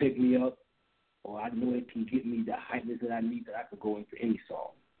to pick me up, or I know it can get me the hypeness that I need, that I can go into any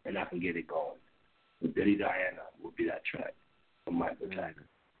song and I can get it going. But Dirty Diana will be that track from Michael Jackson.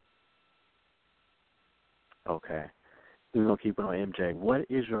 Okay. We're going to keep it on MJ. What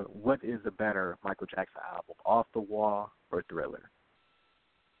is the better Michael Jackson album, Off the Wall or Thriller?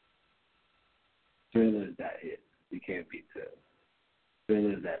 Thriller is that hit. You can't beat Thriller.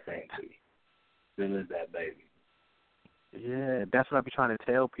 Thriller is that thing to me. Thriller is that baby. Yeah, that's what I be trying to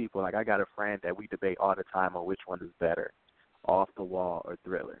tell people. Like, I got a friend that we debate all the time on which one is better, Off the Wall or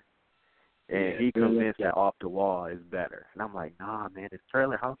Thriller. And he convinced that Off the Wall is better. And I'm like, nah, man, it's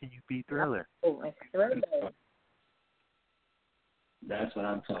Thriller. How can you beat Thriller? Oh, it's Thriller. That's what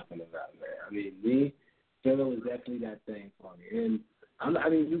I'm talking about, man. I mean, Thriller was definitely that thing for me. And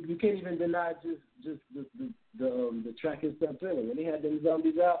you can't even deny just the track itself, Thriller. When they had them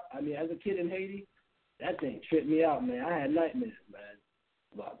zombies out, as a kid in Haiti, that thing tripped me out, man. I had nightmares, man,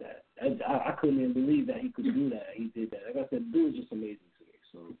 about that. I couldn't even believe that he could do that. He did that. Like I said, the dude was just amazing to me.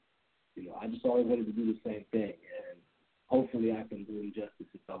 So, I just always wanted to do the same thing, and hopefully I can do him justice.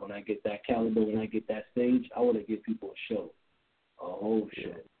 When I get that caliber, when I get that stage, I want to give people a show, a whole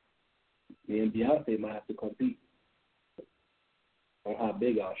show. Me and Beyonce might have to compete on how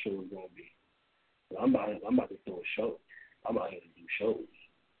big our show is going to be. I'm about to do a show. I'm out here to do shows.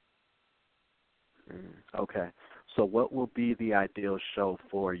 Okay. So what will be the ideal show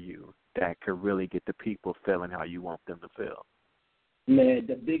for you that could really get the people feeling how you want them to feel? Man,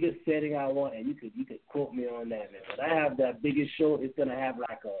 the biggest setting I want, and you could quote me on that, man. When I have that biggest show, it's going to have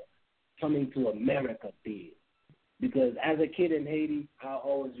like a Coming to America theme. Because as a kid in Haiti, I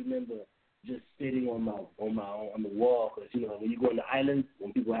always remember just sitting on the wall. Because, when you go in the islands,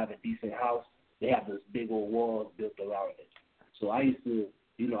 when people have a decent house, they have those big old walls built around it. So I used to,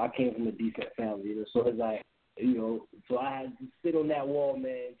 I came from a decent family, so it's like, so I had to sit on that wall,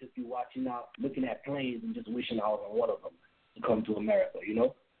 man, just be watching out, looking at planes and just wishing I was on one of them to come to America,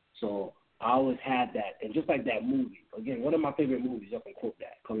 So I always had that. And just like that movie, again, one of my favorite movies, I can quote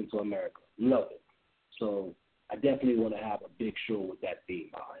that, Coming to America. Love it. So I definitely want to have a big show with that theme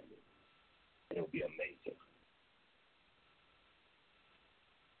behind it. And it'll be amazing.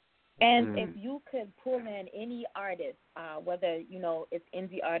 And if you could pull in any artist, whether, it's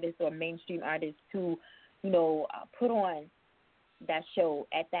indie artists or mainstream artists to, put on that show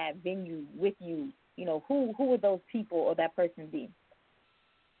at that venue with you, who would those people or that person be?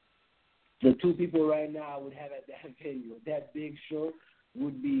 The two people right now I would have at that venue, that big show,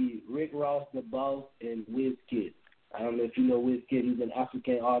 would be Rick Ross, the Boss, and Wizkid. I don't know if you know Wizkid. He's an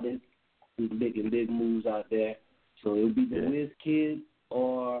African artist who's making big moves out there. So it would be the Wizkid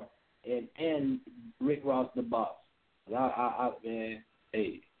and Rick Ross, the Boss. Man,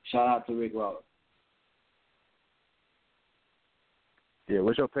 hey, shout out to Rick Ross. Yeah,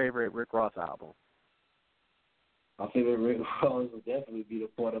 what's your favorite Rick Ross album? My favorite Rick Ross would definitely be the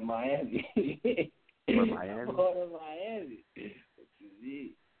Port of Miami. Port of Miami? Port of Miami.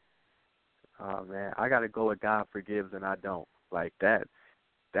 Oh man, I gotta go with God Forgives and I Don't. Like that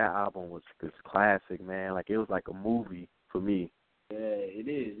album was classic, man. Like it was like a movie for me. Yeah, it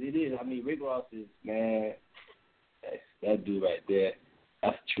is. I mean, Rick Ross is, man, that dude right there.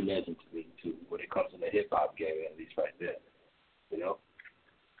 That's a true legend to me too. When it comes to the hip hop game, at least right there. You know,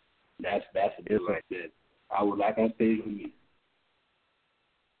 that's a dude right there. I would like on stage with me.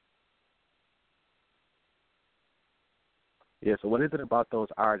 Yeah, so what is it about those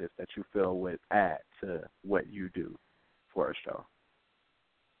artists that you feel would add to what you do for a show?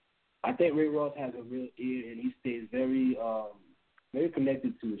 I think Rick Ross has a real ear, and he stays very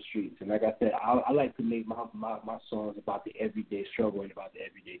connected to the streets. And like I said, I like to make my songs about the everyday struggle and about the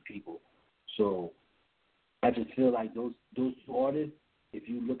everyday people. So I just feel like those two artists, if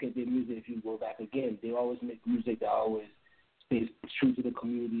you look at their music, if you go back again, they always make music that always stays true to the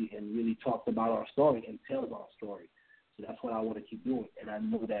community and really talks about our story and tells our story. So that's what I want to keep doing. And I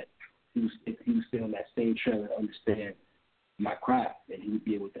know that he was still on that same trend and understand my craft, and he would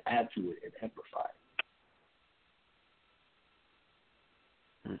be able to add to it and amplify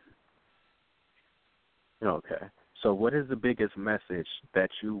it. Okay. So what is the biggest message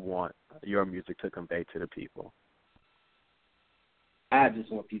that you want your music to convey to the people? I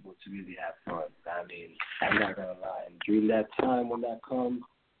just want people to really have fun. I mean, I'm not going to lie. And during that time when that comes,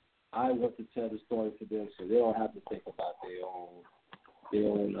 I want to tell the story for them so they don't have to think about their own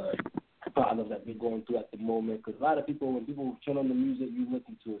problems that they're going through at the moment. Because a lot of people, when people turn on the music, you're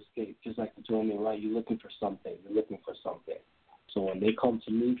looking to escape. Just like you told me, right? You're looking for something. So when they come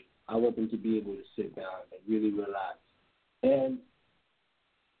to me, I want them to be able to sit down and really relax.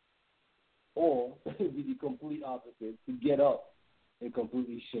 Or be the complete opposite, to get up and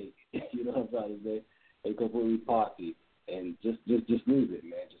completely shake. You know what I'm trying to say? And completely party. And just lose it,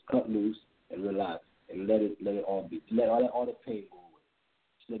 man. Just cut loose and relax and let it all be. Let all the pain go away.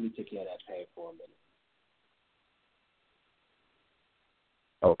 Just let me take care of that pain for a minute.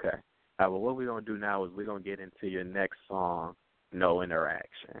 Okay. Well, what we're going to do now is we're going to get into your next song, No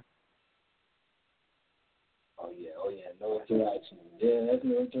Interaction. Oh, yeah. No interaction. Yeah, that's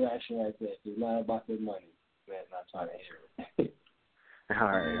no interaction right there. It's not about the money. Man, not trying to hear it. All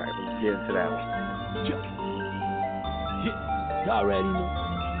right. Let's get into that one. Y'all ready, man?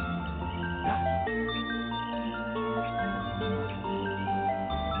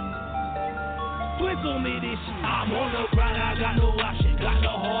 Twist on me this shit. I'm on the grind, I got no option. Got the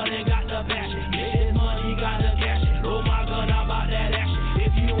heart and got the passion. Get this money, got the cash. Roll my gun, I'm about that action.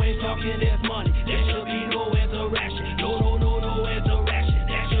 If you ain't talking this money, there should be no interaction. No interaction.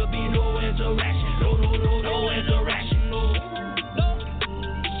 There should be no interaction. No interaction. No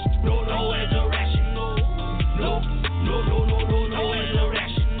interaction. No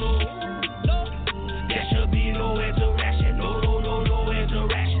interaction. There should be no interaction. No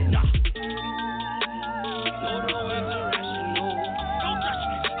interaction. Nah. No interaction. No. Don't touch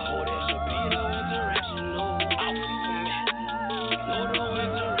me. Oh, there should be no interaction. No. Out for me. No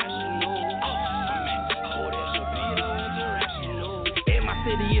interaction. No. Out for me. Oh, there should be no interaction. No. In my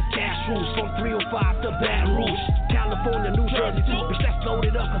city it's cash rules from 305 to Baton Rouge. California, New Jersey too, bitch, that's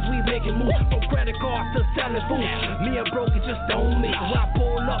loaded up cause we making moves. From credit cards to selling food. Me and Broken just don't mix. When I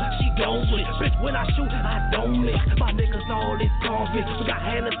pull up, she don't switch. Bitch, when I shoot, I don't miss. My niggas all this convict. We got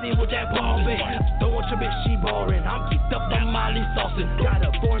Hennessy with that ball bitch. Throwing your bitch, she boring. I'm geeked up that Molly saucing. Got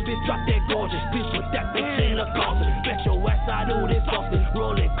a foreign bitch, drop that gorgeous bitch with that bitch in a coffin. Bet your ass I do this often.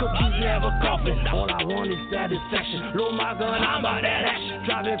 Rolling cookies, never coughing. All I want is satisfaction. Load my gun, I'm about that action.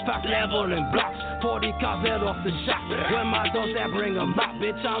 Driving fast, leveling blocks. 40 cars, let off the shot. When my dogs that bring them back,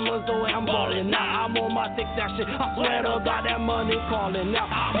 bitch, I'm a Zoe, I'm ballin' now. I'm on my thick action. I swear to God, that money calling now.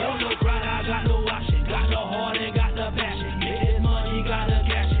 I'm on the grind, I got no option. Got the heart and got the passion. Get this money, got the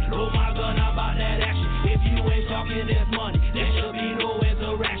cash. Load my gun, I'm about that action. If you ain't talking this money, there should be no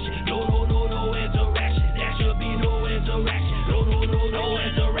interaction. No interaction. There should be no interaction. No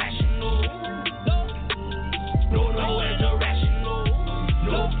interaction. No interaction. No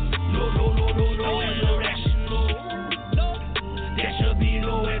interaction. There should be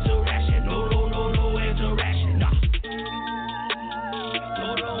no interaction. No interaction. Nah.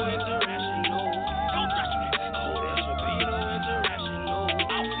 No interaction.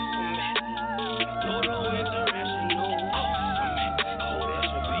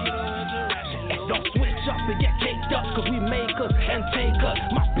 and take us.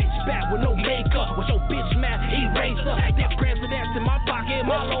 My bitch back with no makeup, with your bitch man eraser. That president's in my pocket,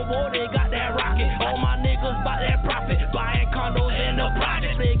 my logo, they got that rocket. All my niggas buy that profit, buying condos in the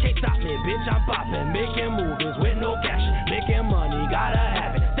projects. They can't stop me, bitch, I'm popping, making movies with no cash, making money, gotta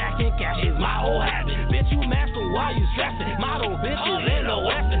have it. Stacking cash is my old habit. Bitch, you mad, so why you stressing? Model bitches in the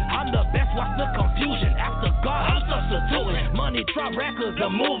West. I'm the best, watch the confusion. After God, I'm substituting. Money, trap records, the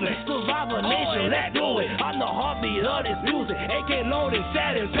moving. Survivor nation, let's do it. I'm the heartbeat of this music. AK loading,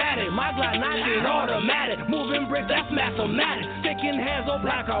 satin, padding. My Glock 19 automatic. Moving bricks, that's mathematics. Sticking hands up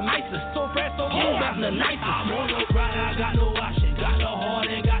like I'm ISIS. So fresh, so cool, that's the nicest. I'm on the grind, I got no washing. Got the heart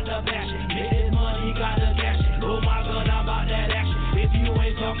and got the passion. Get this money, got the cash. Load my gun, I'm about that action. If you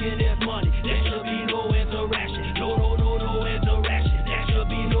ain't talking this money, there should be no interaction. No interaction. There should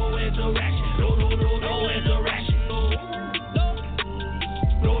be no interaction. No interaction. No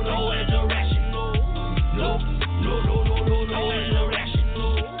interaction. No interaction.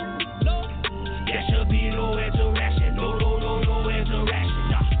 No. There should be no interaction. No interaction.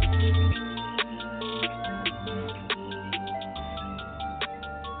 Nah.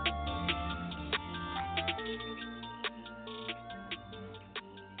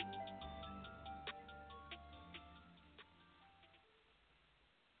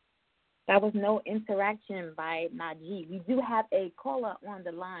 That was No Interaction by Najee. We do have a caller on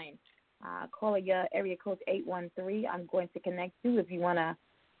the line. Caller, your area code 813. I'm going to connect you if you want to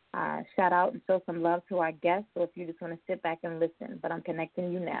shout out and show some love to our guests, or if you just want to sit back and listen. But I'm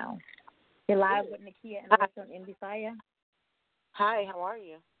connecting you now. You're live with Nakia and Rich on Indie Fire. Hi, how are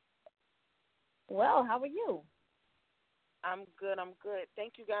you? Well, how are you? I'm good.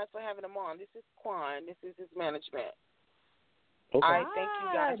 Thank you guys for having him on. This is Quan. This is his management. Okay. I thank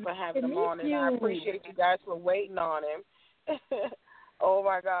you guys for having him on, and I appreciate you guys for waiting on him. Oh,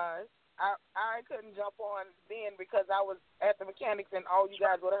 my gosh. I couldn't jump on then because I was at the mechanics, and all you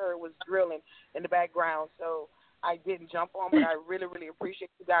guys would have heard was drilling in the background. So I didn't jump on, but I really, really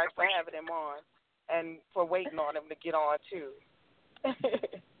appreciate you guys for having him on and for waiting on him to get on, too.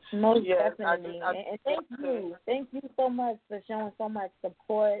 Most yes, definitely. And thank you. Thank you so much for showing so much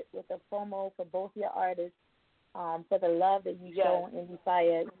support with the promo for both your artists. For the love that you show in Indie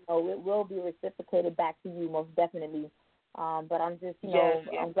Fire, it will be reciprocated back to you most definitely. But I'm just,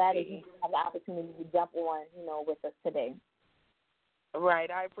 I'm glad that you have the opportunity to jump on, with us today. Right,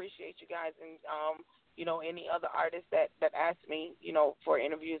 I appreciate you guys, and any other artists that ask me, for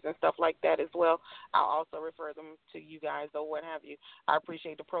interviews and stuff like that as well, I'll also refer them to you guys or what have you. I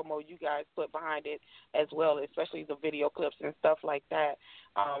appreciate the promo you guys put behind it as well, especially the video clips and stuff like that.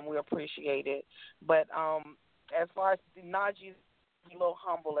 We appreciate it, but as far as Najee's a little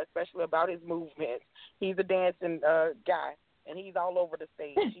humble, especially about his movements. He's a dancing guy, and he's all over the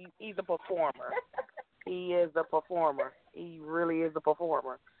stage. He's a performer. He is a performer. He really is a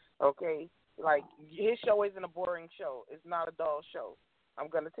performer, okay? Like, his show isn't a boring show. It's not a dull show. I'm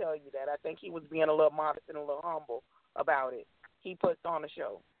going to tell you that. I think he was being a little modest and a little humble about it. He puts on a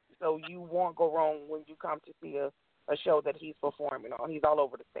show. So you won't go wrong when you come to see a show that he's performing on. He's all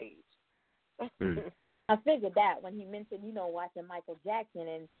over the stage. I figured that when he mentioned, watching Michael Jackson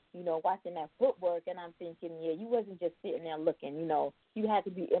and, watching that footwork, and I'm thinking, you wasn't just sitting there looking, you had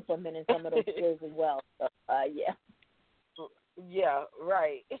to be implementing some of those skills as well. So, yeah. Yeah,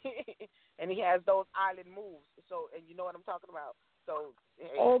 right. And he has those island moves. So, and you know what I'm talking about. So,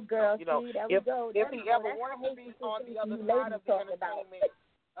 hey, oh, girl, see, there we go. If he ever wants to be on the other side of the entertainment,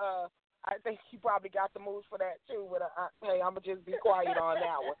 I think he probably got the moves for that, too. But, hey, I'm going to just be quiet on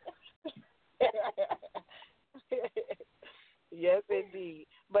that one. Yes, indeed.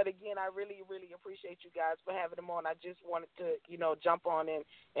 But again, I really, really appreciate you guys for having him on. I just wanted to, jump on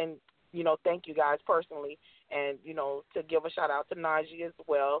and thank you guys personally, and to give a shout out to Najee as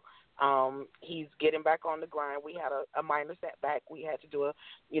well. He's getting back on the grind. We had a minor setback. We had to do a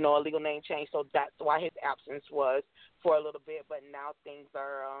legal name change, so that's why his absence was for a little bit. But now things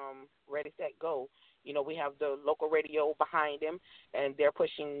are ready, set, go. We have the local radio behind him, and they're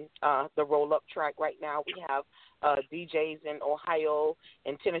pushing the roll-up track right now. We have DJs in Ohio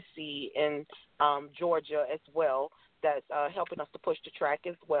and Tennessee and Georgia as well that's helping us to push the track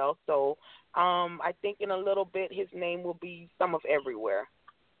as well. So I think in a little bit his name will be some of everywhere.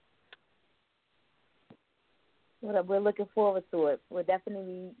 We're looking forward to it. We're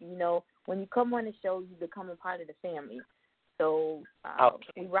definitely, when you come on the show, you become a part of the family. So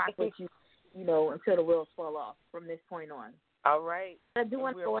we rock with you, until the wheels fall off from this point on. All right. I do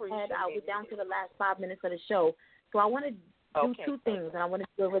want to go ahead. We're down to the last 5 minutes of the show. So I want to do two things, and I want to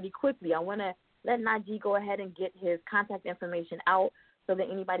do it really quickly. I want to let Najee go ahead and get his contact information out so that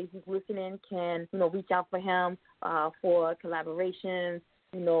anybody who's listening can, reach out for him for collaborations,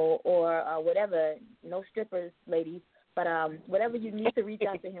 or whatever. No strippers, ladies. But whatever you need to reach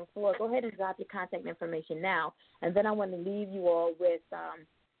out to him for, go ahead and drop your contact information now. And then I want to leave you all with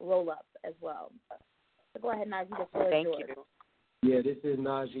Roll Up as well. So go ahead, Najee. The floor is yours. Thank you. Yeah, this is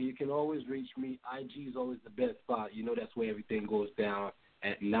Najee. You can always reach me. IG is always the best spot. That's where everything goes down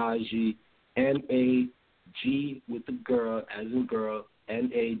at Najee, N-A-G with the girl, as in girl,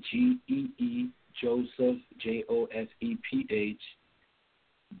 N-A-G-E-E, Joseph, J-O-S-E-P-H,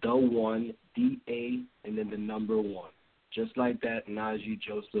 the one, D-A, and then the number 1. Just like that, Najee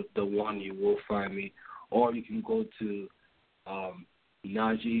Joseph, the one, you will find me. Or you can go to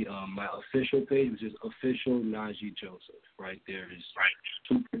Najee, my official page, which is official Najee Joseph. Right there is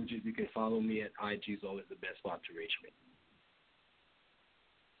 2 pages. You can follow me at IG. Is always the best spot to reach me.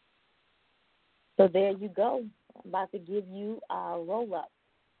 So there you go. I'm about to give you a Roll Up.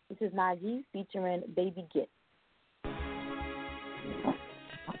 This is Najee featuring Baby Get.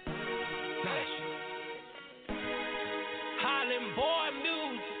 Boy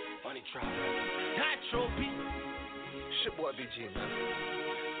music, funny try, Nitro beat. Shit boy BG, man.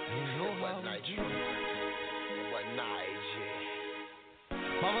 You know what Nitro? What Nitro?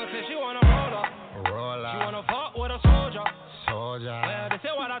 Mama said she wanna roll up. She wanna fuck with a soldier. Well, they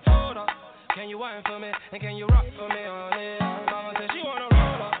say what I told her. Can you wine for me and can you rock for me on it? Mama said she wanna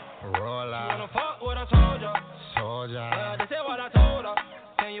roll up. She wanna fuck with a soldier. Well, they say what I told her.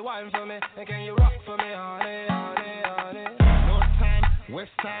 Can you wine for me and can you rock for me on it?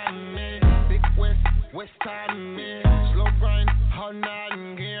 West time me, big West time me, slow grind, hard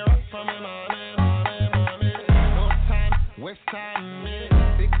and gear up for me, mommy. No time, West time me,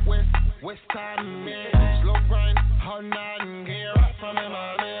 big West time me, slow grind, hard and gear up for me,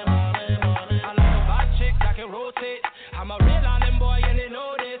 mommy. I like a bad chick that can rotate. I'm a real island boy and they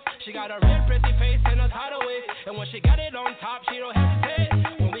know this. She got a real pretty face and a tidal wave, and when she got it on top, she don't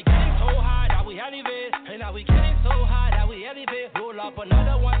hesitate. When we getting so high that we elevate, and now we getting so high that we elevate. Roll up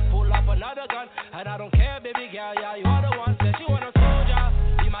another one, pull up another gun, and I don't care, baby girl, yeah, you are the one. Said she want a soldier,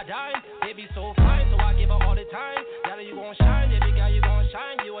 be my dime, baby so fine, so I give her all the time. Girl, you gon' shine, baby girl, you gon'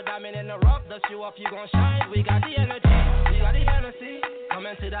 shine. You a diamond in the rough, dust you off, you gon' shine. We got the energy, we got the Hennessy.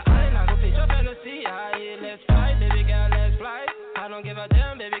 Coming to the island, I go pitch your fantasy. Aye, let's fly, baby girl, let's fly. I don't give a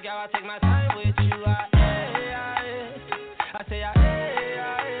damn, baby girl, I take my time with you. I say,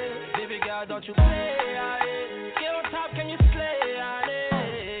 baby girl, don't you play. Get on top, can you slay?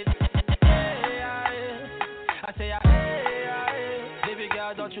 Baby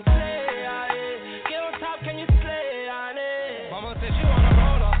girl, don't you play? Get on top, can you slay? Mama said she wanna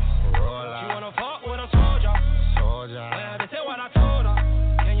roll up. She wanna fuck with a soldier. Well, they say what I told her.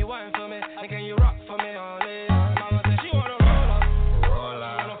 Can you wine for me and can you rock for me on it? Mama said she wanna roll up. She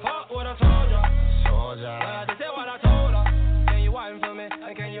wanna fuck with a soldier. Well, they say what I told her. Can you wine for me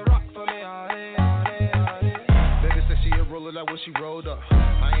and can you rock for me on it? Baby said she a roller like when she rolled up.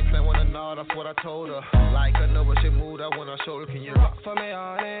 I ain't playing with a nod, that's what I told her. Like I know what she moved out when I showed her. Can you rock for me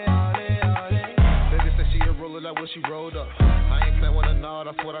on it? Baby said she a roller like when she rolled up. I ain't playing with a nod,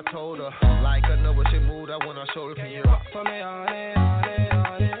 that's what I told her. Like I know what she moved out when I showed her. Can you rock for me on it?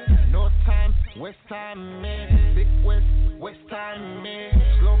 North time, West time me, big West time me,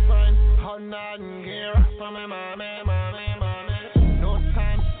 slow grind, hard and gear up for me, mommy. North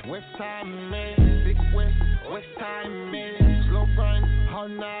time, West time me, big West time me, slow grind,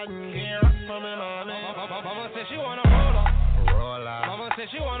 hard and gear up for me, mommy. Mama said she wanna roll up. Mama said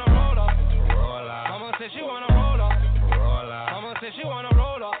she wanna roll up. Mama said she wanna roll up. Mama said she wanna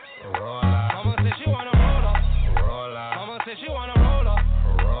roll up. Mama said she wanna roll up. Mama said she wanna roll up.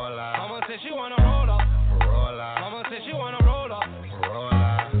 Mama said she wanna roll up. Mama said she wanna roll up.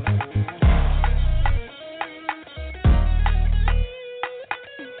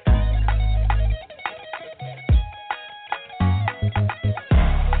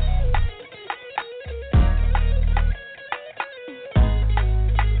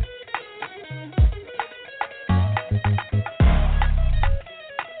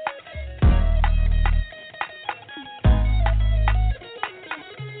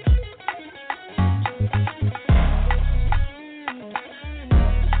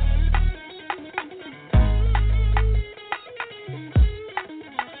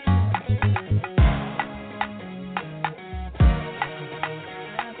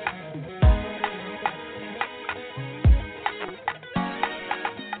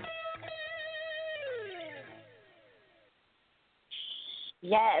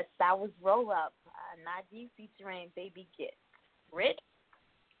 Yes, that was Roll Up. Najee featuring Baby Get. Rich,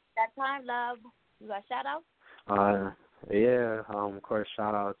 that time, love. You got shout out? Yeah, of course,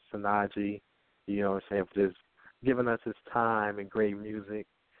 shout out to Najee, you know what I'm saying, for just giving us his time and great music,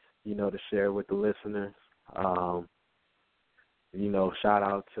 you know, to share with the listeners. You know, shout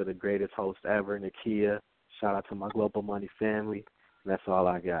out to the greatest host ever, Nakia. Shout out to my Global Money family. And that's all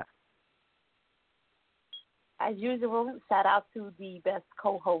I got. As usual, shout out to the best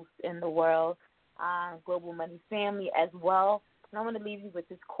co-host in the world, Global Money family as well. And I want to leave you with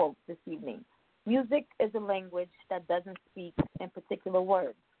this quote this evening. Music is a language that doesn't speak in particular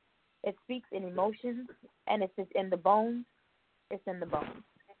words. It speaks in emotions, and if it's in the bones, it's in the bones.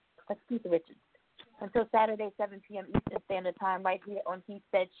 That's Keith Richards. Until Saturday, 7 p.m. Eastern Standard Time, right here on He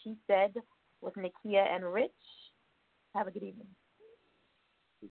Said, She Said with Nakia and Rich. Have a good evening.